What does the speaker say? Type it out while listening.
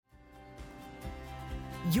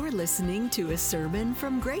You're listening to a sermon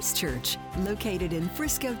from Grace Church, located in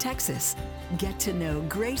Frisco, Texas. Get to know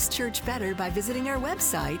Grace Church better by visiting our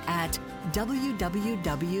website at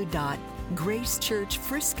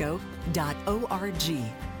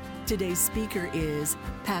www.gracechurchfrisco.org. Today's speaker is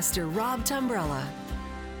Pastor Rob Tumbrella.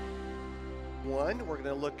 We're going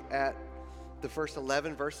to look at the first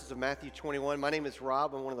 11 verses of Matthew 21. My name is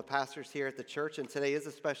Rob. I'm one of the pastors here at the church, and today is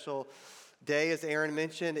a special day, as Aaron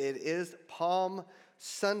mentioned. It is Palm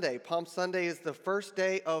Sunday. Palm Sunday is the first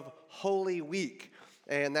day of Holy Week,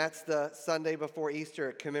 and that's the Sunday before Easter.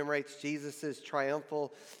 It commemorates Jesus'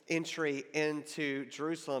 triumphal entry into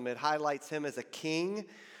Jerusalem. It highlights him as a king,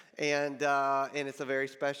 and it's a very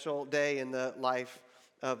special day in the life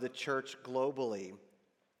of the church globally.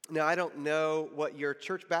 Now, I don't know what your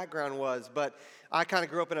church background was, but I kind of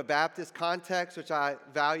grew up in a Baptist context, which I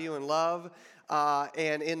value and love.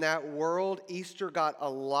 And in that world, Easter got a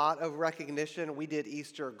lot of recognition. We did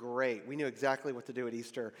Easter great. We knew exactly what to do at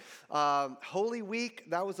Easter. Holy Week,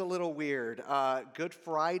 that was a little weird. Good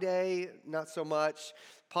Friday, not so much.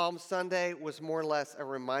 Palm Sunday was more or less a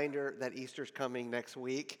reminder that Easter's coming next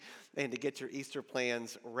week and to get your Easter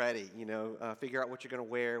plans ready. Figure out what you're going to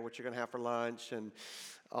wear, what you're going to have for lunch, and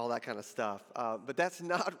all that kind of stuff. But that's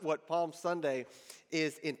not what Palm Sunday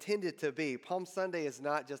is intended to be. Palm Sunday is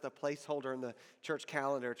not just a placeholder in the church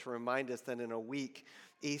calendar to remind us that in a week,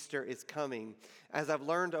 Easter is coming. As I've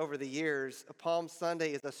learned over the years, Palm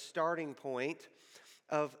Sunday is a starting point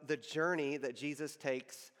of the journey that Jesus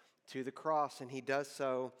takes to the cross, and he does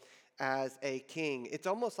so as a king. It's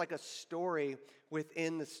almost like a story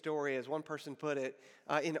within the story, as one person put it.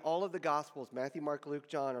 In all of the Gospels, Matthew, Mark, Luke,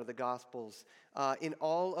 John are the Gospels. In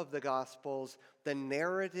all of the Gospels, the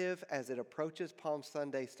narrative as it approaches Palm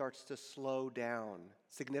Sunday starts to slow down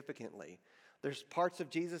significantly. There's parts of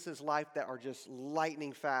Jesus' life that are just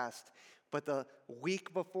lightning fast, but the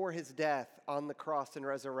week before his death on the cross and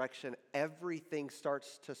resurrection, everything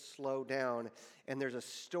starts to slow down, and there's a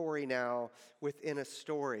story now within a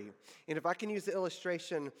story. And if I can use the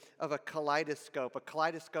illustration of a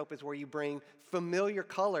kaleidoscope is where you bring familiar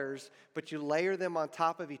colors, but you layer them on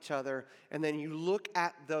top of each other, and then you look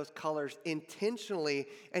at those colors intentionally,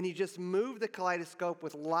 and you just move the kaleidoscope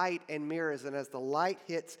with light and mirrors, and as the light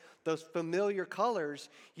hits those familiar colors,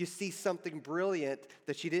 you see something brilliant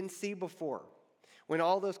that you didn't see before, when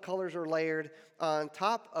all those colors are layered on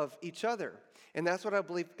top of each other. And that's what I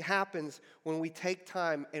believe happens when we take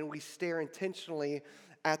time and we stare intentionally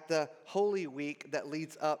at the Holy Week that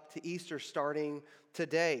leads up to Easter starting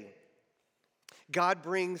today. God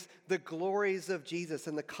brings the glories of Jesus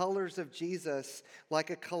and the colors of Jesus like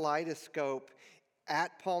a kaleidoscope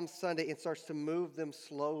at Palm Sunday and starts to move them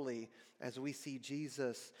slowly as we see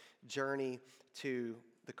Jesus journey to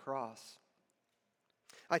the cross.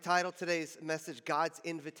 I titled today's message, God's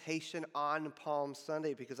Invitation on Palm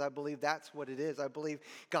Sunday, because I believe that's what it is. I believe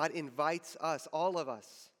God invites us, all of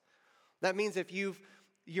us. That means if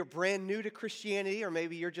you're brand new to Christianity, or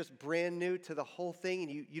maybe you're just brand new to the whole thing and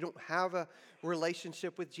you don't have a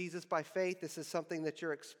relationship with Jesus by faith, this is something that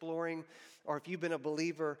you're exploring, or if you've been a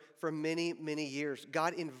believer for many, many years,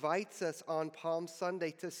 God invites us on Palm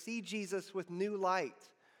Sunday to see Jesus with new light.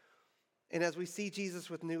 And as we see Jesus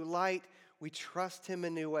with new light, we trust him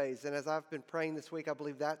in new ways. And as I've been praying this week, I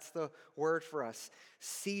believe that's the word for us.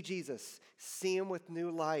 See Jesus, see him with new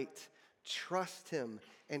light, trust him,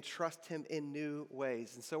 and trust him in new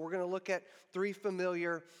ways. And so we're going to look at three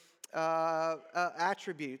familiar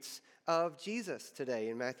attributes of Jesus today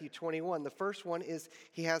in Matthew 21. The first one is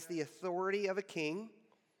he has the authority of a king.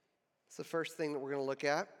 It's the first thing that we're going to look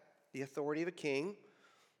at, the authority of a king.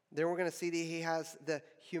 Then we're going to see that he has the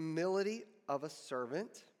humility of a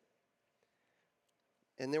servant.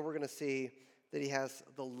 And then we're going to see that he has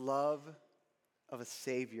the love of a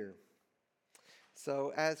Savior.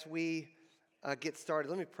 So as we get started,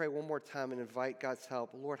 let me pray one more time and invite God's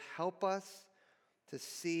help. Lord, help us to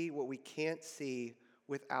see what we can't see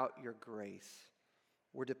without your grace.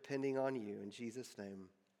 We're depending on you. In Jesus' name,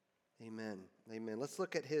 amen. Amen. Let's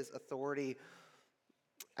look at his authority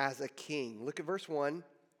as a king. Look at verse 1.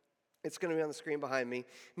 It's going to be on the screen behind me.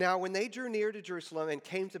 Now, when they drew near to Jerusalem and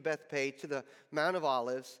came to Bethphage, to the Mount of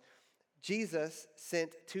Olives, Jesus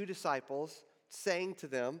sent two disciples, saying to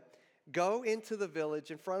them, "Go into the village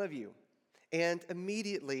in front of you, and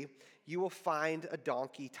immediately you will find a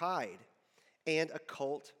donkey tied and a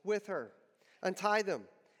colt with her. Untie them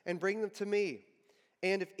and bring them to me.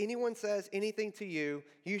 And if anyone says anything to you,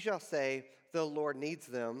 you shall say, 'The Lord needs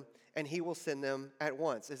them,' and he will send them at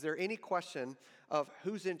once." Is there any question of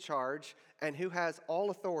who's in charge and who has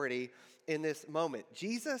all authority in this moment.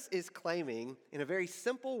 Jesus is claiming in a very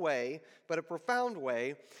simple way, but a profound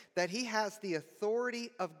way, that he has the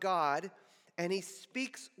authority of God and he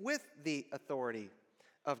speaks with the authority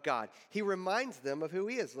of God. He reminds them of who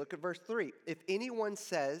he is. Look at verse 3. If anyone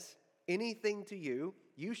says anything to you,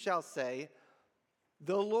 you shall say,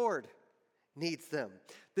 the Lord needs them.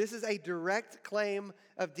 This is a direct claim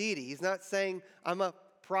of deity. He's not saying, I'm a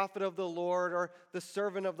prophet of the Lord or the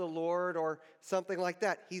servant of the Lord or something like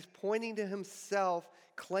that. He's pointing to himself,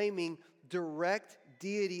 claiming direct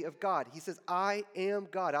deity of God. He says, I am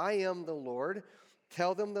God. I am the Lord.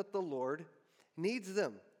 Tell them that the Lord needs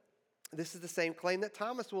them. This is the same claim that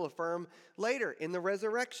Thomas will affirm later in the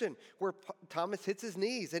resurrection, where Thomas hits his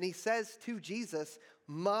knees and he says to Jesus,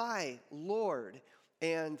 my Lord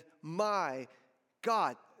and my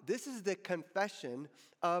God. This is the confession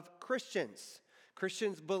of Christians.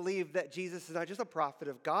 Christians believe that Jesus is not just a prophet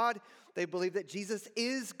of God, they believe that Jesus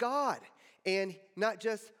is God. And not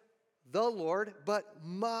just the Lord, but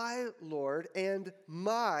my Lord and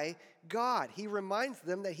my God. He reminds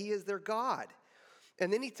them that he is their God.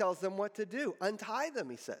 And then he tells them what to do. Untie them,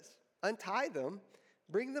 he says. Untie them,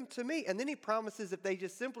 bring them to me. And then he promises if they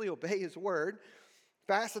just simply obey his word,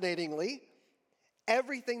 fascinatingly,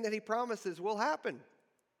 everything that he promises will happen.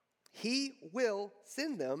 He will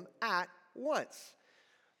send them at once.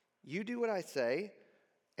 You do what I say,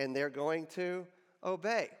 and they're going to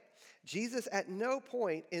obey. Jesus at no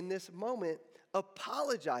point in this moment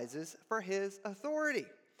apologizes for his authority.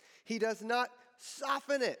 He does not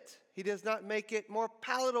soften it. He does not make it more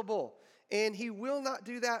palatable. And he will not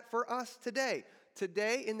do that for us today.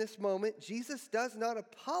 Today, in this moment, Jesus does not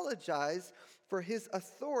apologize for his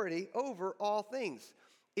authority over all things.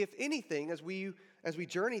 If anything, as we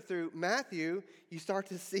journey through Matthew, you start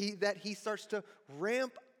to see that he starts to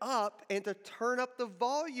ramp up and to turn up the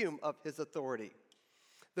volume of his authority.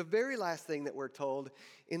 The very last thing that we're told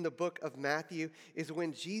in the book of Matthew is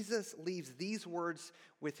when Jesus leaves these words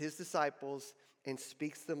with his disciples and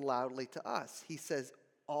speaks them loudly to us. He says,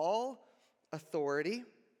 all authority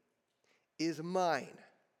is mine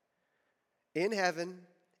in heaven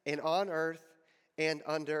and on earth and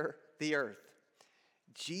under the earth.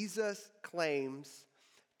 Jesus claims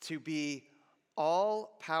to be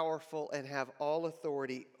all powerful and have all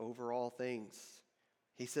authority over all things.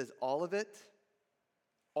 He says all of it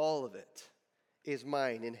is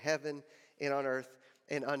mine in heaven and on earth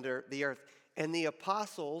and under the earth. And the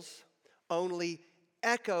apostles only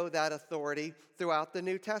echo that authority throughout the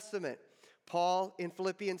New Testament. Paul in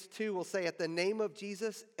Philippians 2 will say, at the name of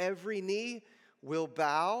Jesus, every knee will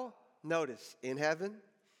bow, notice, in heaven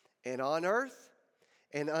and on earth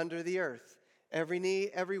and under the earth. Every knee,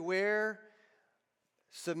 everywhere,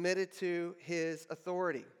 submitted to his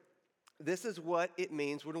authority. This is what it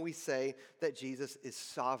means when we say that Jesus is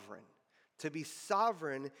sovereign. To be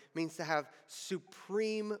sovereign means to have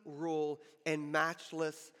supreme rule and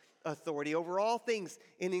matchless authority over all things,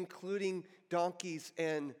 and including donkeys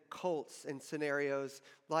and colts and scenarios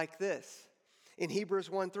like this. In Hebrews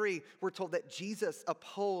 1:3, we're told that Jesus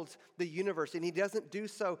upholds the universe, and he doesn't do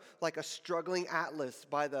so like a struggling Atlas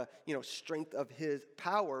by the strength of his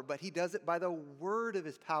power, but he does it by the word of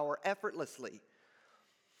his power effortlessly.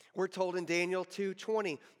 We're told in Daniel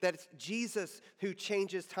 2:20 that it's Jesus who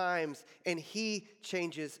changes times and he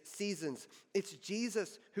changes seasons. It's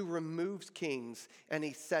Jesus who removes kings and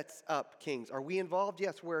he sets up kings. Are we involved?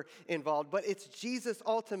 Yes, we're involved. But it's Jesus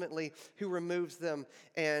ultimately who removes them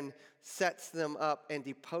and sets them up and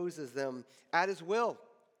deposes them at his will.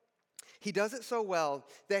 He does it so well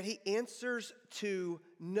that he answers to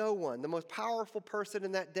no one. The most powerful person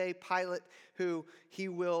in that day, Pilate, who he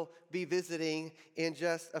will be visiting in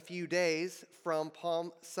just a few days from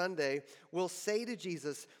Palm Sunday, will say to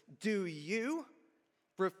Jesus, do you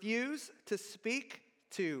refuse to speak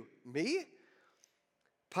to me?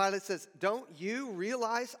 Pilate says, don't you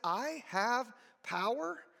realize I have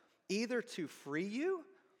power either to free you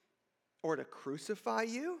or to crucify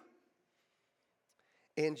you?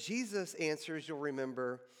 And Jesus answers, you'll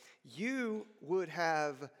remember, you would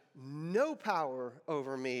have no power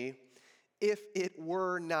over me if it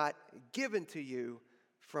were not given to you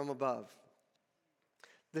from above.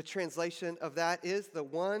 The translation of that is, the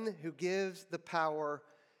one who gives the power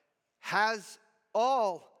has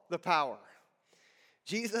all the power.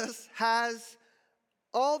 Jesus has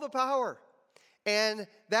all the power. And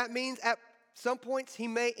that means at some points he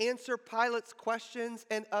may answer Pilate's questions,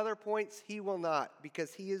 and other points he will not,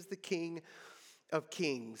 because he is the King of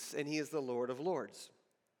Kings and he is the Lord of Lords.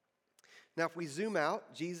 Now, if we zoom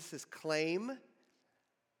out, Jesus' claim,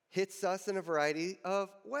 hits us in a variety of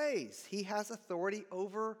ways. He has authority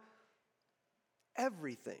over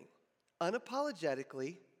everything.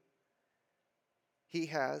 Unapologetically, he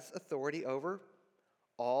has authority over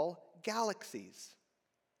all galaxies.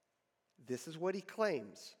 This is what he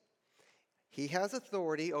claims. He has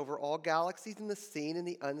authority over all galaxies in the seen and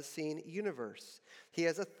the unseen universe. He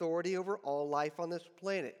has authority over all life on this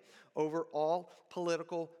planet, over all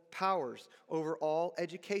political powers, over all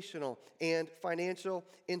educational and financial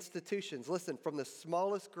institutions. Listen, from the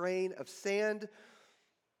smallest grain of sand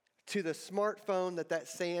to the smartphone that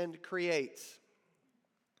sand creates,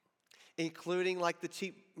 including like the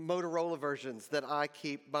cheap Motorola versions that I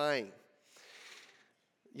keep buying.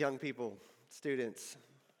 Young people, students,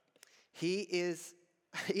 he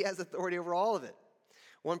has authority over all of it.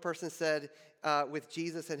 One person said, with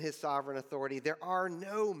Jesus and his sovereign authority, there are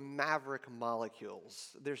no maverick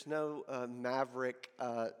molecules. There's no maverick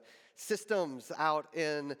systems out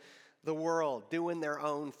in the world doing their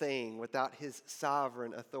own thing without his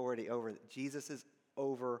sovereign authority over it. Jesus is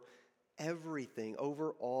over everything,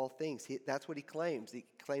 over all things. That's what he claims. He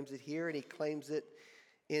claims it here and he claims it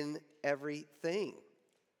in everything.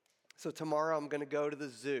 So tomorrow I'm going to go to the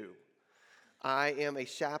zoo. I am a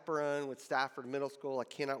chaperone with Stafford Middle School. I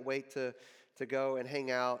cannot wait to go and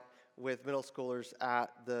hang out with middle schoolers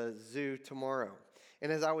at the zoo tomorrow.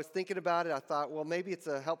 And as I was thinking about it, I thought, well, maybe it's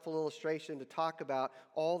a helpful illustration to talk about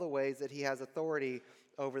all the ways that he has authority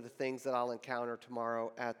over the things that I'll encounter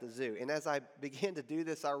tomorrow at the zoo. And as I began to do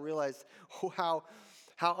this, I realized how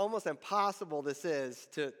almost impossible this is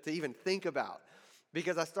to even think about.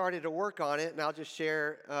 Because I started to work on it, and I'll just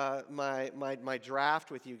share my draft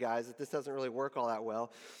with you guys, that this doesn't really work all that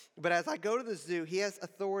well. But as I go to the zoo, he has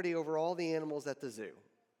authority over all the animals at the zoo.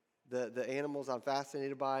 The animals I'm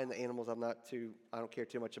fascinated by and the animals I don't care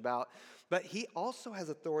too much about. But he also has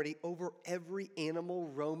authority over every animal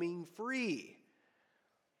roaming free.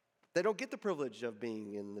 They don't get the privilege of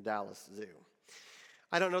being in the Dallas Zoo.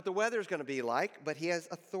 I don't know what the weather's going to be like, but he has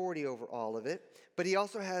authority over all of it. But he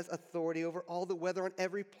also has authority over all the weather on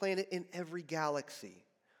every planet in every galaxy.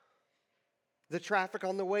 The traffic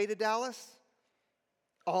on the way to Dallas,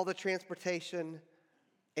 all the transportation,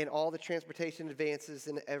 and all the transportation advances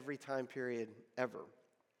in every time period ever.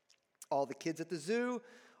 All the kids at the zoo,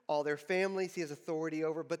 all their families he has authority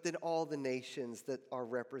over, but then all the nations that are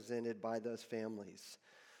represented by those families.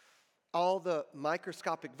 All the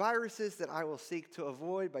microscopic viruses that I will seek to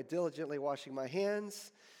avoid by diligently washing my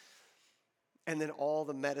hands, and then all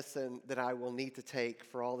the medicine that I will need to take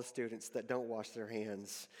for all the students that don't wash their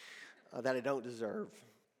hands, that I don't deserve.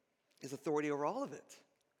 His authority over all of it.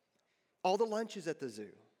 All the lunches at the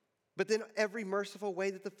zoo, but then every merciful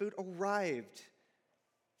way that the food arrived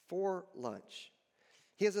for lunch.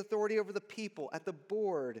 He has authority over the people at the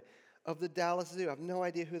board of the Dallas Zoo. I have no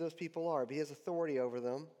idea who those people are, but he has authority over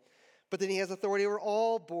them. But then he has authority over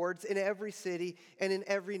all boards in every city and in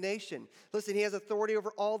every nation. Listen, he has authority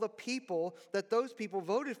over all the people that those people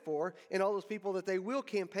voted for and all those people that they will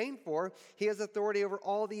campaign for. He has authority over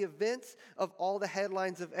all the events of all the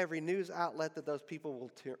headlines of every news outlet that those people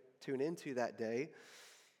will tune into that day.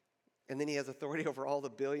 And then he has authority over all the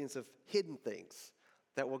billions of hidden things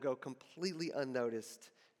that will go completely unnoticed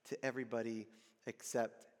to everybody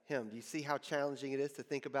except him. Do you see how challenging it is to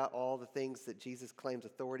think about all the things that Jesus claims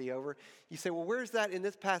authority over? You say, well, where's that in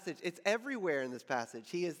this passage? It's everywhere in this passage.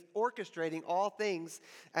 He is orchestrating all things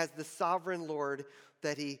as the sovereign Lord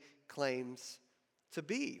that he claims to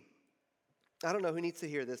be. I don't know who needs to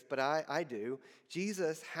hear this, but I do.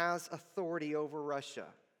 Jesus has authority over Russia.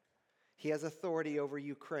 He has authority over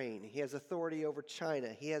Ukraine. He has authority over China.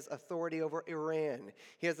 He has authority over Iran.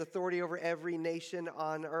 He has authority over every nation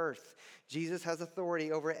on earth. Jesus has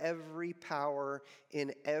authority over every power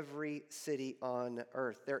in every city on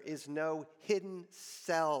earth. There is no hidden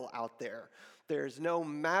cell out there. There's no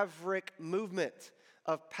maverick movement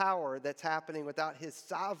of power that's happening without his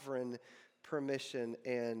sovereign permission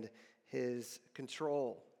and his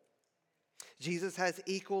control. Jesus has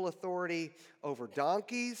equal authority over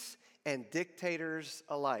donkeys and dictators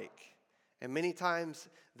alike. And many times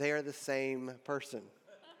they are the same person.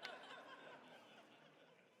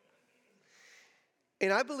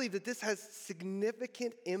 And I believe that this has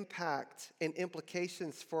significant impact and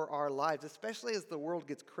implications for our lives, especially as the world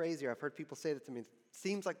gets crazier. I've heard people say that to me. It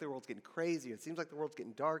seems like the world's getting crazier. It seems like the world's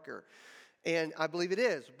getting darker. And I believe it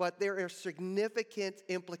is. But there are significant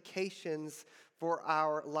implications for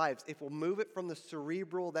our lives. If we'll move it from the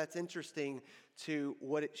cerebral, that's interesting, to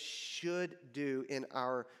what it should do in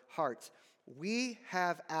our hearts. We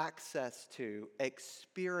have access to,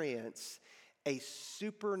 experience, a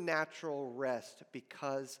supernatural rest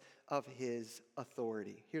because of his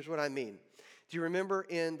authority. Here's what I mean. Do you remember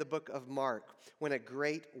in the book of Mark when a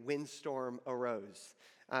great windstorm arose?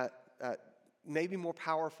 Maybe more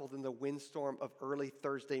powerful than the windstorm of early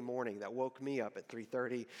Thursday morning that woke me up at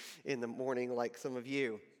 3:30 in the morning like some of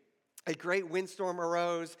you. A great windstorm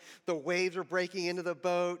arose. The waves are breaking into the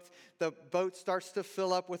boat. The boat starts to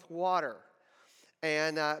fill up with water.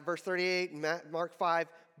 And verse 38, Mark 5,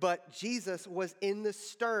 but Jesus was in the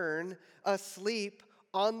stern, asleep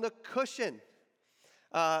on the cushion.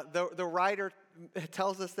 The writer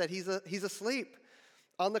tells us that he's asleep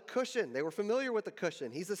on the cushion. They were familiar with the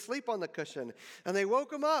cushion. He's asleep on the cushion. And they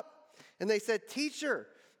woke him up, and they said, "Teacher,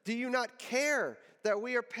 do you not care that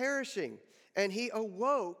we are perishing?" And he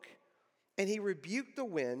awoke, and he rebuked the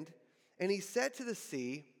wind, and he said to the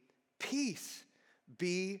sea, "Peace,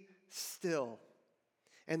 be still."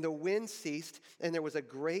 And the wind ceased, and there was a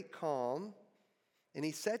great calm. And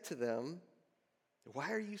he said to them,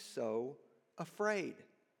 "Why are you so afraid?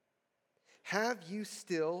 Have you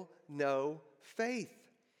still no faith?"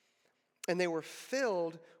 And they were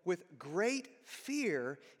filled with great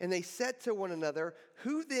fear, and they said to one another,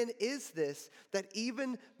 "Who then is this that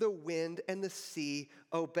even the wind and the sea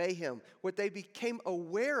obey him?" What they became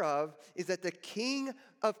aware of is that the King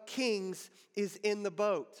of Kings is in the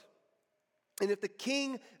boat. And if the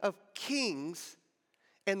King of Kings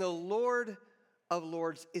and the Lord of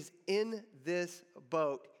Lords is in this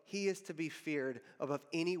boat, he is to be feared above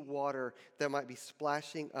any water that might be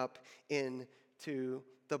splashing up into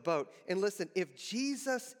the boat. And listen, if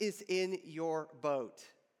Jesus is in your boat,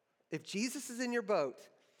 the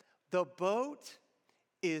boat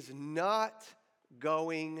is not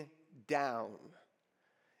going down.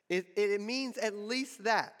 It means at least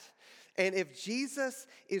that. And if Jesus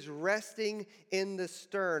is resting in the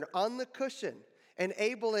stern, on the cushion, and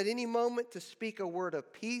able at any moment to speak a word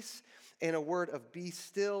of peace and a word of be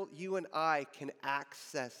still, you and I can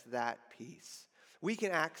access that peace. We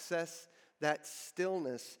can access that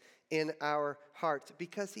stillness in our hearts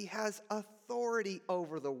because he has authority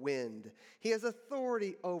over the wind. He has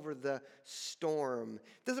authority over the storm.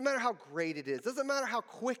 Doesn't matter how great it is. Doesn't matter how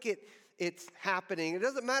quick it's happening. It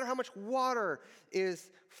doesn't matter how much water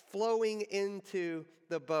is flowing into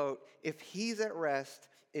the boat. If he's at rest,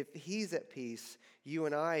 if he's at peace, you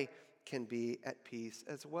and I can be at peace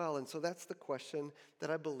as well. And so that's the question that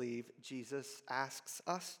I believe Jesus asks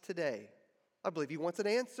us today. I believe he wants an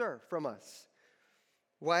answer from us.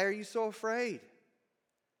 Why are you so afraid?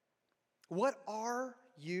 What are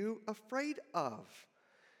you afraid of?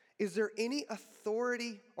 Is there any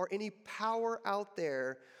authority or any power out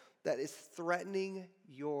there that is threatening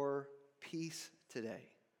your peace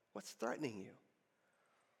today? What's threatening you?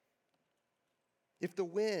 If the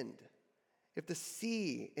wind, if the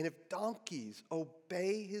sea, and if donkeys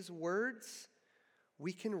obey his words,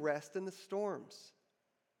 we can rest in the storms.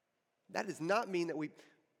 That does not mean that we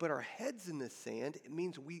put our heads in the sand. It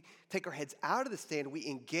means we take our heads out of the sand, we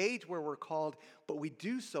engage where we're called, but we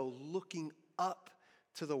do so looking up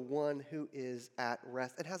to the one who is at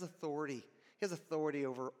rest and has authority. He has authority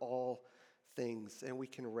over all things, and we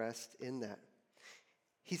can rest in that.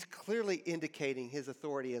 He's clearly indicating his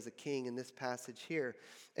authority as a king in this passage here.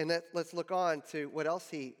 And let's look on to what else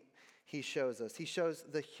he shows us. He shows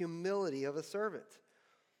the humility of a servant.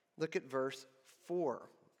 Look at verse 4.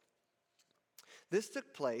 This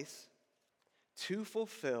took place to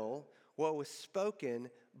fulfill what was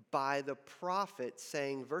spoken by the prophet,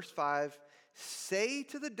 saying, verse 5, "Say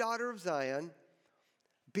to the daughter of Zion,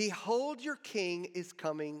 behold, your king is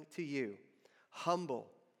coming to you,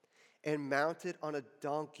 humble and mounted on a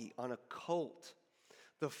donkey, on a colt,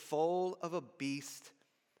 the foal of a beast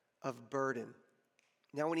of burden."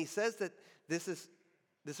 Now, when he says that this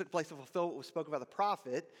took place to fulfill what was spoken by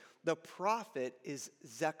the prophet is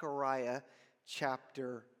Zechariah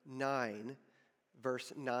chapter 9,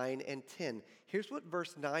 verse 9 and 10. Here's what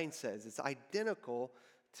verse 9 says. It's identical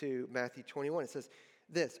to Matthew 21. It says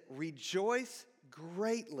this, "Rejoice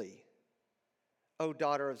greatly, O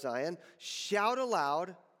daughter of Zion. Shout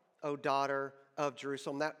aloud, O daughter of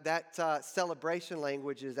Jerusalem." That celebration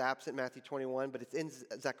language is absent in Matthew 21, but it's in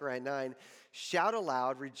Zechariah 9. Shout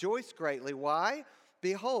aloud, rejoice greatly. Why?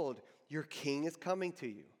 Behold, your king is coming to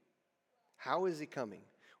you. How is he coming?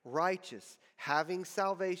 Righteous, having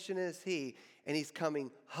salvation is he, and he's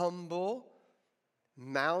coming humble,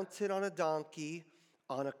 mounted on a donkey,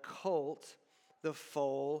 on a colt, the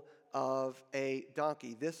foal of a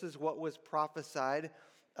donkey. This is what was prophesied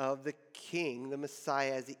of the king, the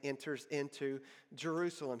Messiah, as he enters into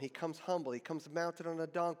Jerusalem. He comes humble. He comes mounted on a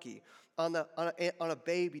donkey, on a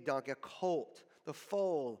baby donkey, a colt, the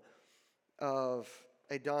foal of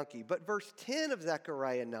a donkey. But verse 10 of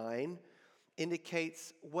Zechariah 9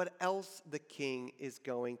 indicates what else the king is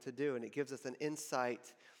going to do, and it gives us an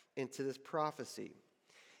insight into this prophecy.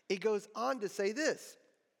 It goes on to say this: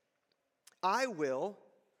 I will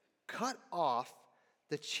cut off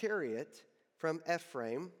the chariot from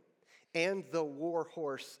Ephraim and the war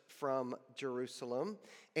horse from Jerusalem,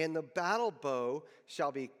 and the battle bow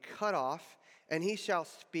shall be cut off, and he shall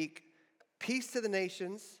speak peace to the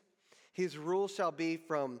nations. His rule shall be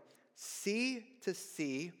from sea to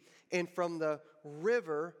sea, and from the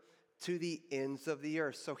river to the ends of the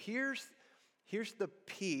earth. So here's the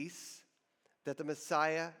peace that the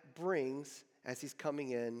Messiah brings as he's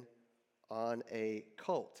coming in on a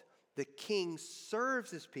colt. The king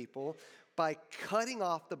serves his people by cutting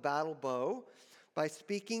off the battle bow, by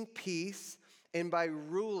speaking peace, and by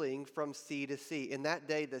ruling from sea to sea. In that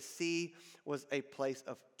day, the sea was a place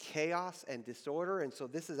of chaos and disorder, and so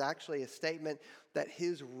this is actually a statement that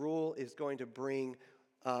his rule is going to bring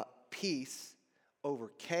peace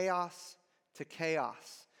over chaos to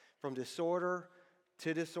chaos, from disorder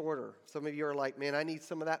to disorder. Some of you are like, man, I need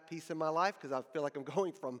some of that peace in my life because I feel like I'm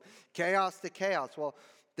going from chaos to chaos. Well,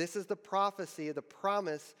 this is the prophecy, the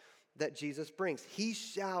promise that Jesus brings. He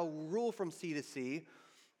shall rule from sea to sea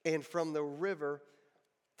and from the river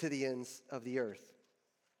to the ends of the earth.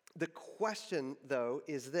 The question, though,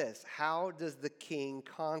 is this: how does the king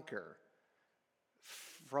conquer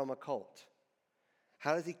from a colt?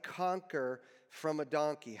 How does he conquer from a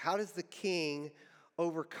donkey? How does the king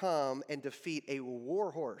overcome and defeat a war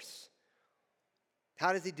horse?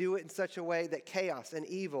 How does he do it in such a way that chaos and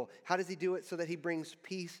evil, how does he do it so that he brings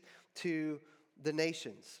peace to the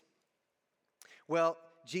nations? Well,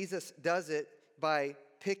 Jesus does it by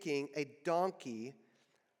picking a donkey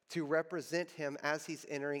to represent him as he's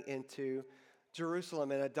entering into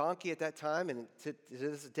Jerusalem. And a donkey at that time, and to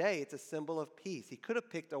this day, it's a symbol of peace. He could have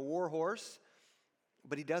picked a war horse,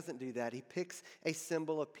 but he doesn't do that. He picks a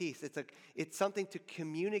symbol of peace. It's something to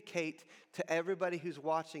communicate to everybody who's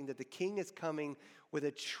watching that the king is coming with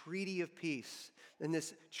a treaty of peace. And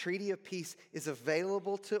this treaty of peace is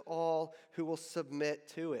available to all who will submit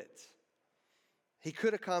to it. He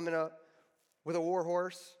could have come with a war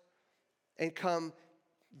horse and come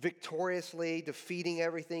victoriously, defeating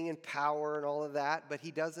everything in power and all of that, but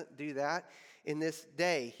he doesn't do that. In this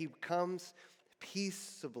day, he comes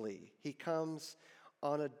peaceably. He comes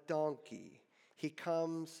on a donkey. He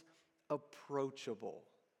comes approachable.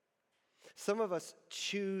 Some of us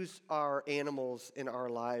choose our animals in our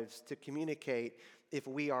lives to communicate if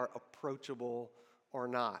we are approachable or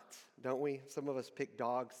not, don't we? Some of us pick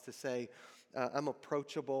dogs to say, I'm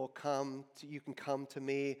approachable, you can come to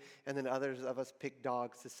me. And then others of us pick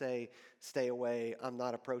dogs to say, stay away, I'm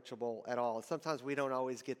not approachable at all. Sometimes we don't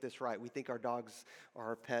always get this right. We think our dogs or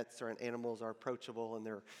our pets or our animals are approachable, and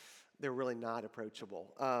they're really not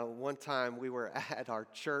approachable. One time we were at our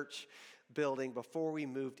church building before we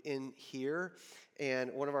moved in here,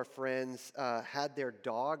 and one of our friends had their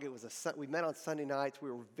dog. We met on Sunday nights.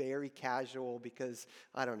 We were very casual because,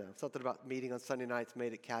 I don't know, something about meeting on Sunday nights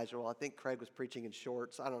made it casual. I think Craig was preaching in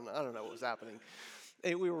shorts. I don't know what was happening.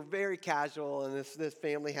 And we were very casual, and this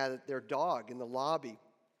family had their dog in the lobby.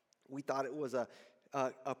 We thought it was a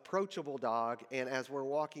approachable dog, and as we're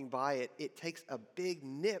walking by it takes a big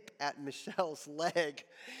nip at Michelle's leg,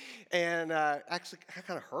 and actually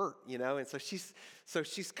kind of hurt, and so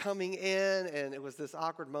she's coming in, and it was this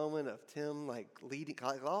awkward moment of Tim leading,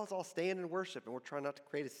 let's all stand and worship, and we're trying not to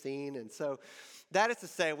create a scene. And so that is to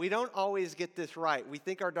say, we don't always get this right. We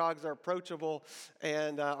think our dogs are approachable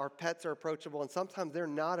and our pets are approachable, and sometimes they're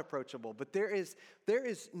not approachable, but there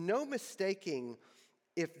is no mistaking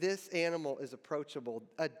if this animal is approachable.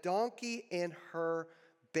 A donkey and her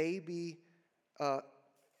baby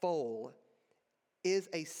foal is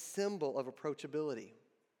a symbol of approachability.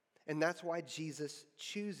 And that's why Jesus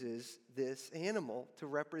chooses this animal to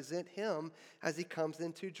represent him as he comes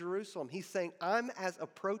into Jerusalem. He's saying, I'm as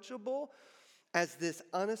approachable as this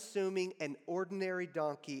unassuming and ordinary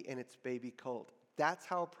donkey and its baby colt. That's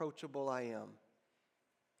how approachable I am.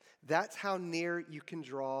 That's how near you can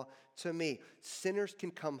draw to me. Sinners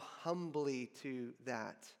can come humbly to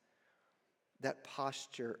that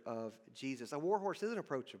posture of Jesus. A war horse isn't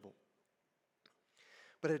approachable.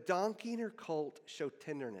 But a donkey and her colt show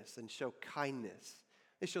tenderness and show kindness.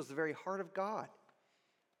 It shows the very heart of God.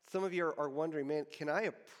 Some of you are wondering, man, can I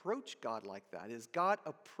approach God like that? Is God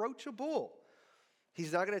approachable?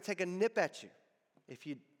 He's not going to take a nip at you if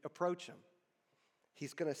you approach him.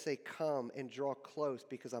 He's going to say, come and draw close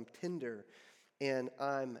because I'm tender and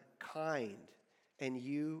I'm kind and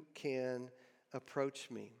you can approach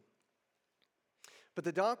me. But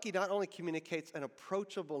the donkey not only communicates an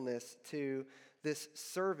approachableness to this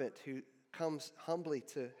servant who comes humbly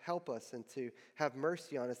to help us and to have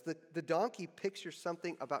mercy on us, the donkey pictures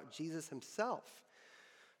something about Jesus himself.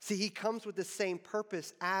 See, he comes with the same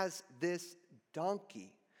purpose as this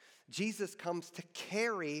donkey. Jesus comes to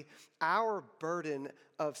carry our burden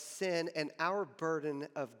of sin and our burden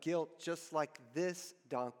of guilt, just like this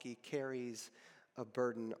donkey carries a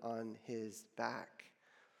burden on his back.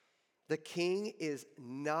 The king is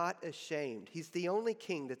not ashamed. He's the only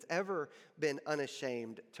king that's ever been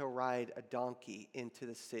unashamed to ride a donkey into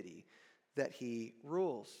the city that he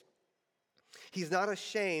rules. He's not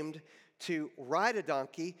ashamed to ride a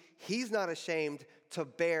donkey. He's not ashamed to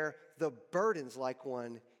bear the burdens like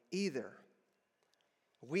one either.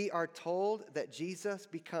 We are told that Jesus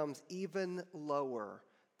becomes even lower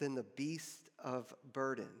than the beast of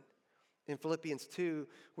burden. In Philippians 2,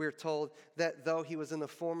 we're told that though he was in the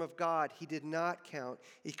form of God, he did not count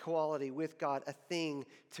equality with God a thing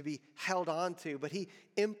to be held on to, but he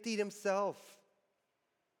emptied himself.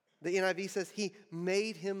 The NIV says he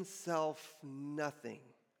made himself nothing.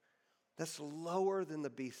 That's lower than the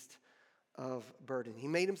beast of burden. He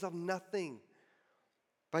made himself nothing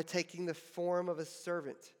by taking the form of a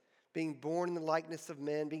servant, being born in the likeness of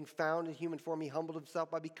men, being found in human form. He humbled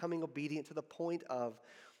himself by becoming obedient to the point of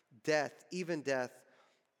death, even death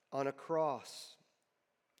on a cross.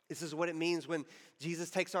 This is what it means when Jesus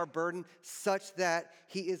takes our burden such that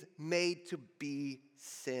he is made to be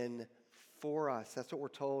sin for us. That's what we're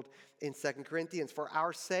told in 2 Corinthians. For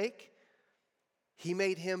our sake, he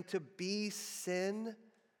made him to be sin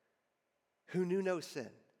who knew no sin,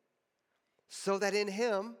 so that in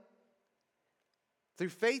him, through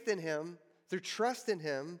faith in him, through trust in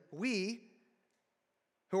him, we,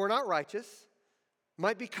 who are not righteous,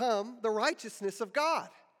 might become the righteousness of God.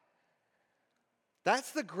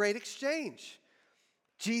 That's the great exchange.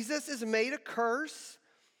 Jesus is made a curse.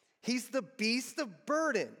 He's the beast of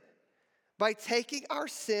burden by taking our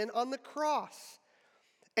sin on the cross.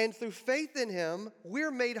 And through faith in him,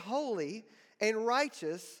 we're made holy and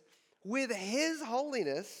righteous with his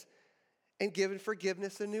holiness and given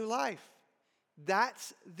forgiveness and new life.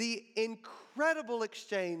 That's the incredible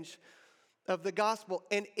exchange of the gospel.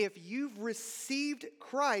 And if you've received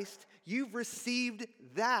Christ, you've received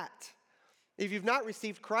that. If you've not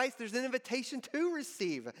received Christ, there's an invitation to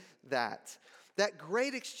receive that. That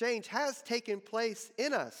great exchange has taken place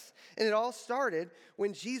in us. And it all started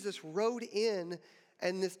when Jesus rode in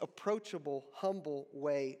this approachable, humble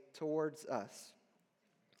way towards us.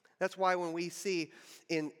 That's why when we see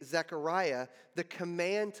in Zechariah, the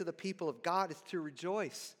command to the people of God is to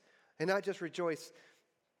rejoice. And not just rejoice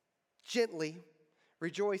gently,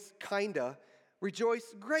 rejoice kinda,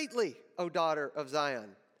 rejoice greatly, O daughter of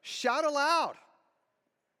Zion. Shout aloud,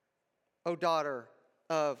 O daughter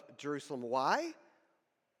of Jerusalem. Why?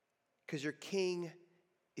 Because your king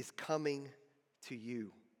is coming to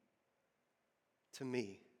you, to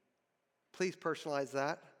me. Please personalize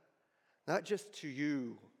that. Not just to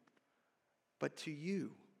you, but to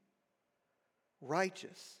you.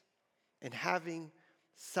 Righteous and having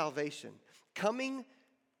salvation. Coming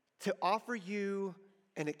to offer you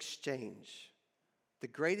an exchange. The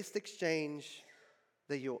greatest exchange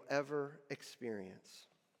that you'll ever experience.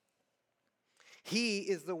 He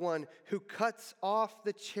is the one who cuts off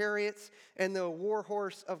the chariots and the war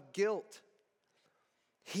horse of guilt.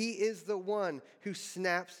 He is the one who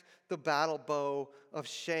snaps the battle bow of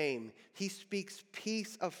shame. He speaks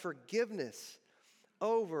peace of forgiveness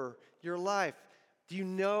over your life. Do you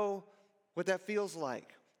know what that feels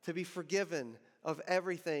like? To be forgiven of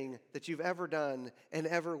everything that you've ever done and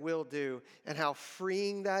ever will do, and how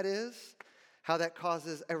freeing that is? How that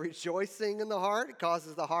causes a rejoicing in the heart. It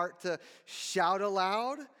causes the heart to shout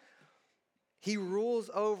aloud. He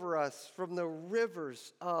rules over us from the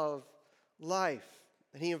rivers of life.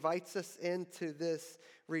 And he invites us into this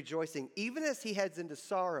rejoicing. Even as he heads into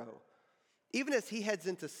sorrow, even as he heads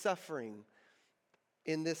into suffering,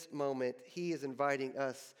 in this moment, he is inviting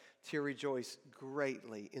us to rejoice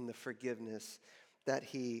greatly in the forgiveness that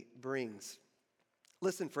he brings.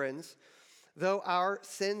 Listen, friends. Though our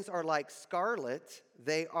sins are like scarlet,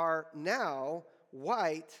 they are now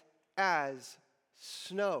white as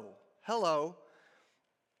snow. Hello.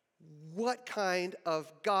 What kind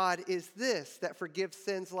of God is this that forgives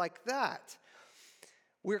sins like that?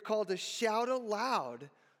 We're called to shout aloud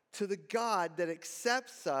to the God that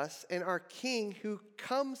accepts us and our King who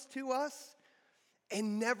comes to us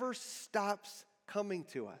and never stops coming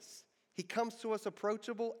to us. He comes to us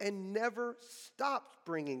approachable and never stops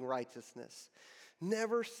bringing righteousness,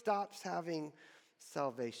 never stops having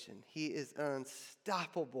salvation. He is an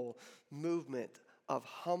unstoppable movement of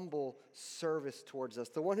humble service towards us.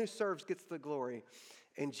 The one who serves gets the glory,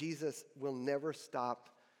 and Jesus will never stop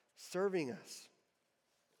serving us.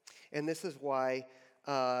 And this is why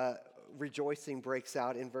rejoicing breaks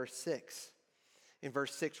out in verse 6. In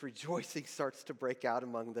verse 6, rejoicing starts to break out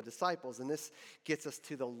among the disciples. And this gets us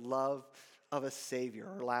to the love of a Savior,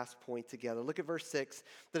 our last point together. Look at verse 6.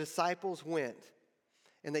 The disciples went,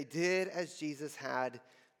 and they did as Jesus had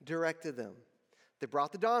directed them. They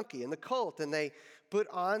brought the donkey and the colt, and they put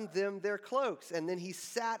on them their cloaks, and then he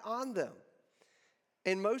sat on them.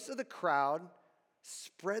 And most of the crowd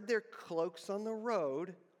spread their cloaks on the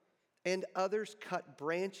road, and others cut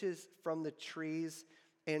branches from the trees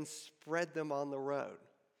and spread them on the road.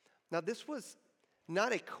 Now, this was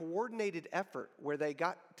not a coordinated effort where they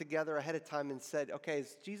got together ahead of time and said, okay,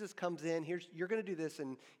 as Jesus comes in, you're going to do this,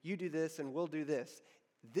 and you do this, and we'll do this.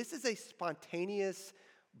 This is a spontaneous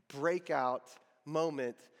breakout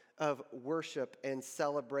moment of worship and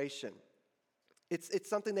celebration. It's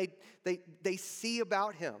something they see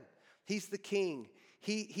about him. He's the king.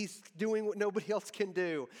 He's doing what nobody else can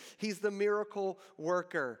do. He's the miracle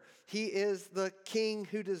worker. He is the king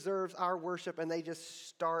who deserves our worship. And they just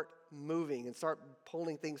start moving and start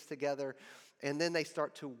pulling things together. And then they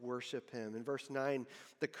start to worship him. In verse 9,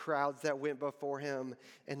 the crowds that went before him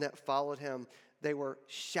and that followed him, they were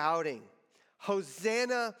shouting,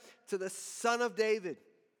 "Hosanna to the Son of David.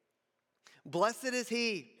 Blessed is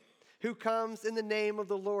he who comes in the name of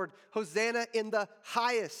the Lord. Hosanna in the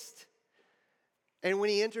highest." And when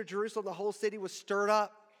he entered Jerusalem, the whole city was stirred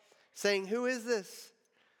up, saying, "Who is this?"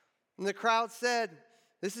 And the crowd said,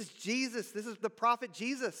 "This is Jesus. This is the prophet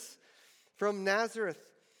Jesus from Nazareth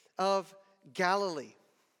of Galilee."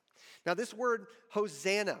 Now, this word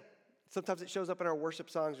Hosanna, sometimes it shows up in our worship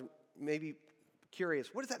songs, maybe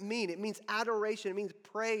curious. What does that mean? It means adoration. It means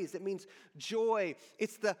praise. It means joy.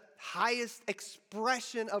 It's the highest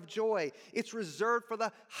expression of joy. It's reserved for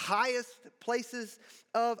the highest places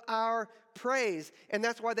of our praise. And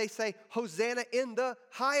that's why they say, Hosanna in the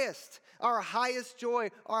highest. Our highest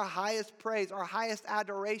joy, our highest praise, our highest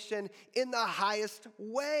adoration in the highest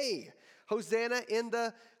way. Hosanna in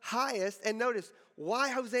the highest. And notice, why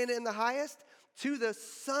Hosanna in the highest? To the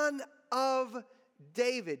Son of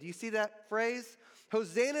David. Do you see that phrase?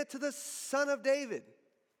 Hosanna to the Son of David.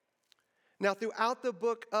 Now, throughout the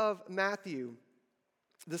book of Matthew,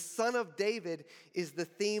 the Son of David is the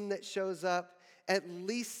theme that shows up at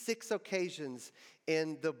least 6 occasions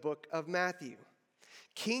in the book of Matthew.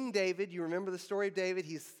 King David, you remember the story of David?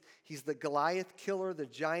 He's the Goliath killer, the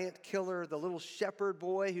giant killer, the little shepherd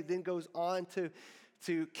boy who then goes on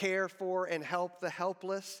to care for and help the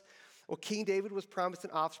helpless. Well, King David was promised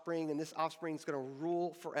an offspring, and this offspring is going to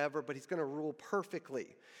rule forever, but he's going to rule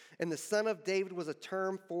perfectly. And the Son of David was a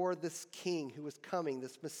term for this king who was coming,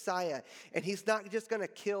 this Messiah. And he's not just going to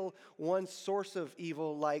kill one source of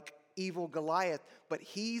evil like evil Goliath, but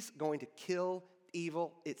he's going to kill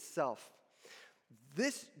evil itself.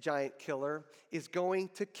 This giant killer is going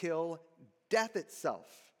to kill death itself.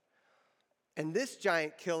 And this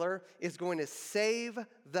giant killer is going to save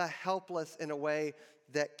the helpless in a way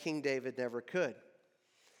that King David never could.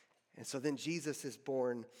 And so then Jesus is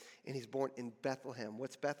born, and he's born in Bethlehem.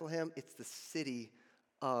 What's Bethlehem? It's the city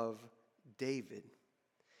of David.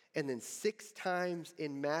 And then 6 times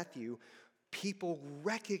in Matthew, people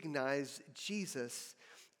recognize Jesus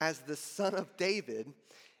as the Son of David,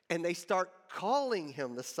 and they start calling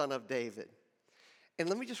him the Son of David. And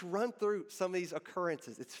let me just run through some of these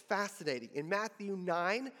occurrences. It's fascinating. In Matthew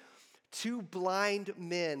 9, 2 blind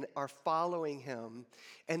men are following him,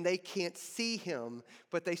 and they can't see him,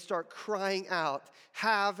 but they start crying out,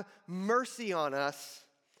 "Have mercy on us,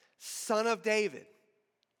 Son of David."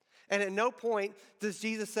 And at no point does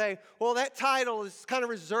Jesus say, well, that title is kind of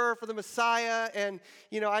reserved for the Messiah, and,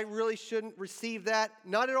 I really shouldn't receive that.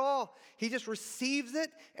 Not at all. He just receives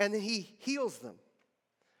it, and then he heals them.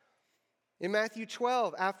 In Matthew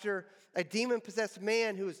 12, after a demon-possessed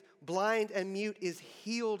man who is blind and mute is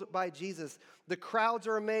healed by Jesus, the crowds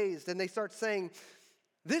are amazed, and they start saying,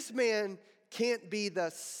 "This man can't be the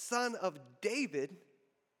Son of David,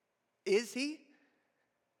 is he?"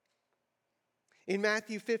 In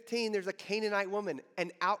Matthew 15, there's a Canaanite woman,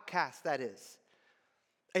 an outcast that is,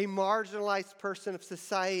 a marginalized person of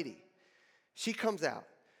society. She comes out.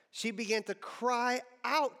 She began to cry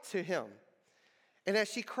out to him. And as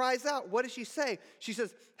she cries out, what does she say? She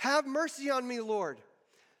says, "Have mercy on me, Lord,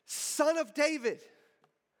 Son of David.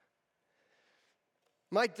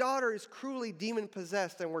 My daughter is cruelly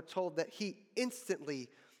demon-possessed," and we're told that he instantly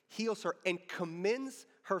heals her and commends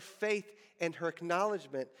her faith and her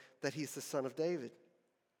acknowledgement that he's the Son of David.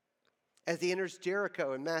 As he enters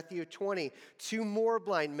Jericho in Matthew 20, two more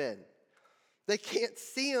blind men. They can't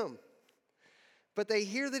see him, but they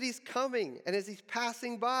hear that he's coming. And as he's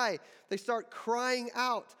passing by, they start crying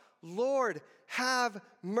out, "Lord, have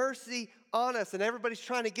mercy on us." And everybody's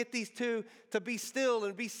trying to get these two to be still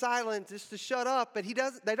and be silent, just to shut up. But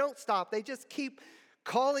they don't stop. They just keep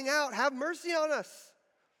calling out, "Have mercy on us,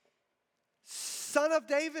 Son of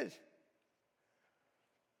David."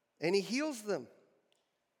 And he heals them.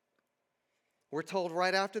 We're told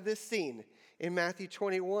right after this scene in Matthew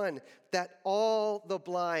 21 that all the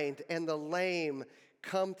blind and the lame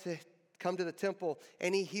come to the temple,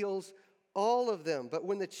 and he heals all of them. But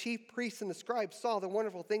when the chief priests and the scribes saw the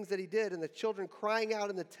wonderful things that he did and the children crying out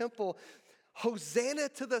in the temple, "Hosanna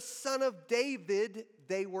to the Son of David,"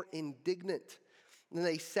 they were indignant. And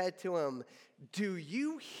they said to him, "Do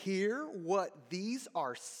you hear what these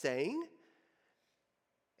are saying?"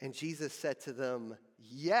 And Jesus said to them,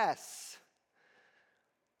 "Yes."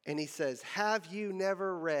 And he says, "Have you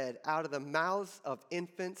never read, out of the mouths of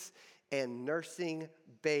infants and nursing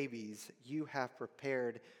babies, you have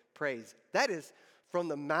prepared praise?" That is, from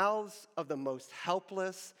the mouths of the most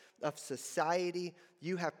helpless of society,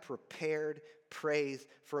 you have prepared praise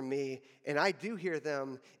for me. And I do hear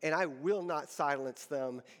them, and I will not silence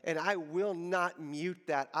them, and I will not mute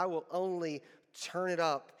that. I will only turn it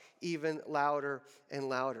up even louder and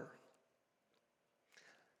louder.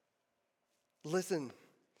 Listen.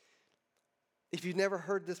 If you've never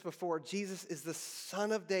heard this before, Jesus is the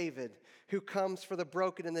Son of David who comes for the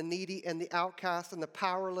broken and the needy and the outcast and the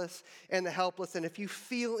powerless and the helpless. And if you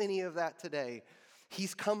feel any of that today,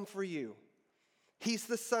 he's come for you. He's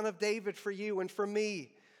the Son of David for you and for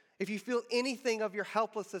me. If you feel anything of your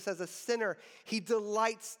helplessness as a sinner, he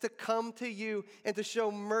delights to come to you and to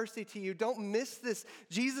show mercy to you. Don't miss this.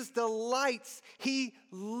 Jesus delights. He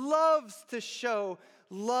loves to show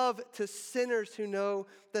love to sinners who know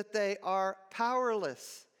that they are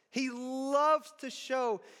powerless. He loves to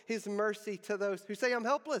show his mercy to those who say, "I'm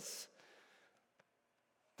helpless.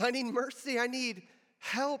 I need mercy. I need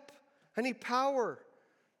help. I need power.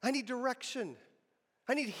 I need direction.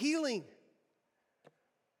 I need healing."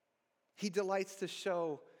 He delights to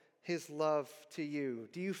show his love to you.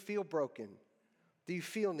 Do you feel broken? Do you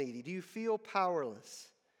feel needy? Do you feel powerless?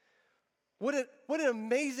 What an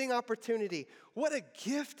amazing opportunity. What a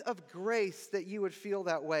gift of grace that you would feel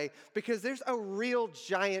that way, because there's a real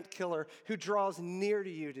giant killer who draws near to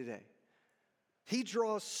you today. He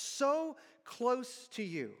draws so close to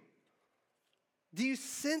you. Do you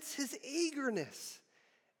sense his eagerness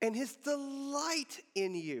and his delight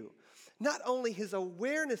in you? Not only his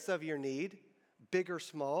awareness of your need, big or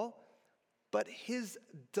small, but his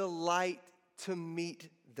delight to meet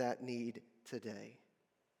that need today.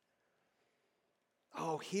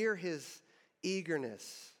 Oh, hear his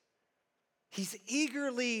eagerness. He's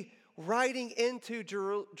eagerly riding into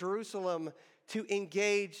Jerusalem to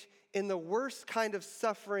engage in the worst kind of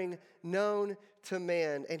suffering known to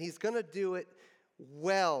man. And he's going to do it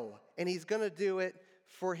well. And he's going to do it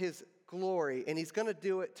for his glory. And he's going to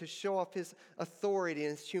do it to show off his authority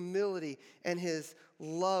and his humility and his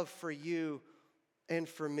love for you and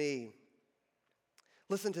for me.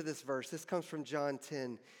 Listen to this verse. This comes from John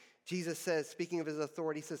 10. Jesus says, speaking of his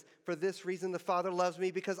authority, he says, "For this reason the Father loves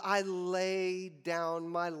me, because I lay down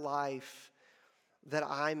my life that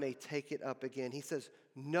I may take it up again." He says,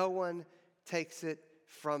 no one takes it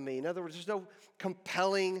from me. In other words, there's no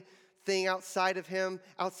compelling thing outside of him,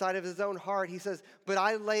 outside of his own heart. He says, but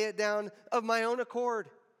I lay it down of my own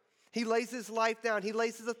accord. He lays his life down. He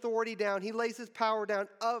lays his authority down. He lays his power down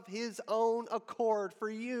of his own accord for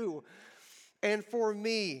you and for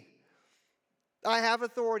me. I have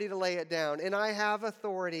authority to lay it down, and I have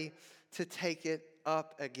authority to take it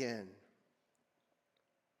up again.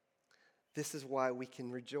 This is why we can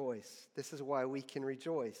rejoice. This is why we can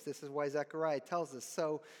rejoice. This is why Zechariah tells us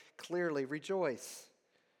so clearly, rejoice.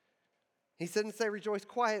 He didn't say rejoice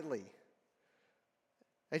quietly.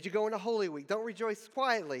 As you go into Holy Week, don't rejoice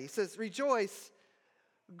quietly. He says rejoice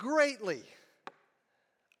greatly.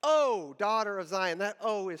 Oh, daughter of Zion. That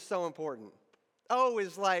oh is so important. Oh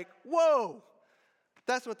is like, whoa.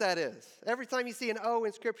 That's what that is. Every time you see an O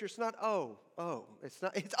in Scripture, it's not oh. It's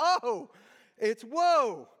not. It's oh. It's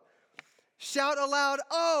whoa. Shout aloud,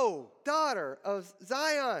 oh, daughter of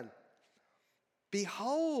Zion.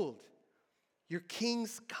 Behold, your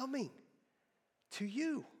king's coming to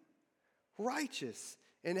you, righteous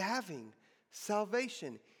and having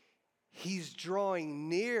salvation. He's drawing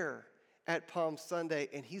near at Palm Sunday,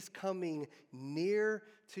 and he's coming near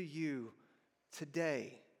to you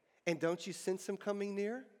today. And don't you sense him coming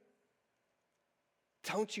near?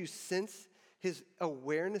 Don't you sense his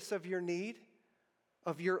awareness of your need,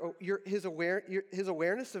 of his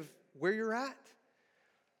awareness of where you're at,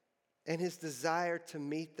 and his desire to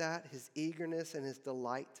meet that, his eagerness and his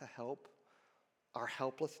delight to help our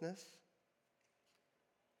helplessness.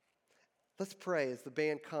 Let's pray as the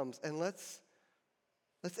band comes, and let's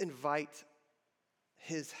invite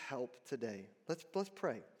his help today. Let's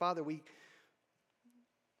pray. Father,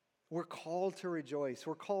 we're called to rejoice.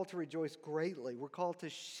 We're called to rejoice greatly. We're called to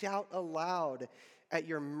shout aloud at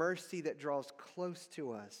your mercy that draws close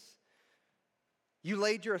to us. You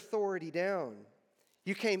laid your authority down.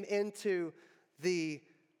 You came into the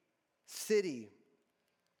city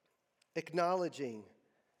acknowledging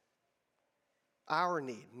our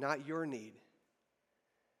need, not your need.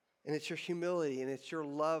 And it's your humility and it's your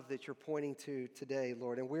love that you're pointing to today,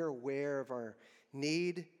 Lord. And we're aware of our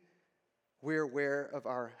need. We're aware of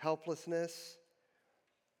our helplessness.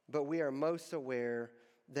 But we are most aware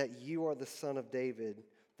that you are the Son of David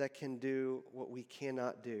that can do what we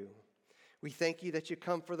cannot do. We thank you that you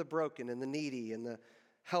come for the broken and the needy and the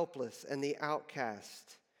helpless and the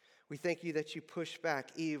outcast. We thank you that you push back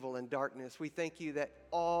evil and darkness. We thank you that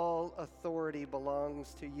all authority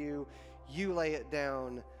belongs to you. You lay it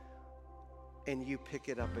down and you pick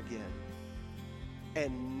it up again.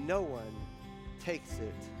 And no one takes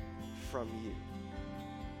it from you.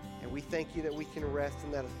 And we thank you that we can rest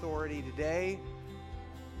in that authority today,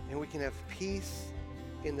 and we can have peace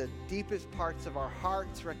in the deepest parts of our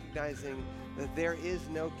hearts, recognizing that there is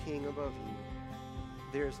no king above you.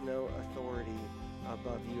 There's no authority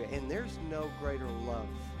above you, and there's no greater love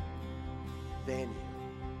than you.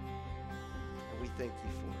 And we thank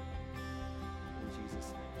you for it. In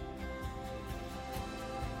Jesus' name.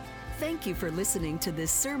 Thank you for listening to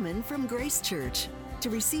this sermon from Grace Church. To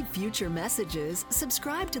receive future messages,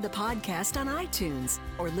 subscribe to the podcast on iTunes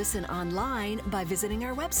or listen online by visiting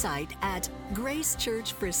our website at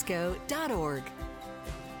gracechurchfrisco.org.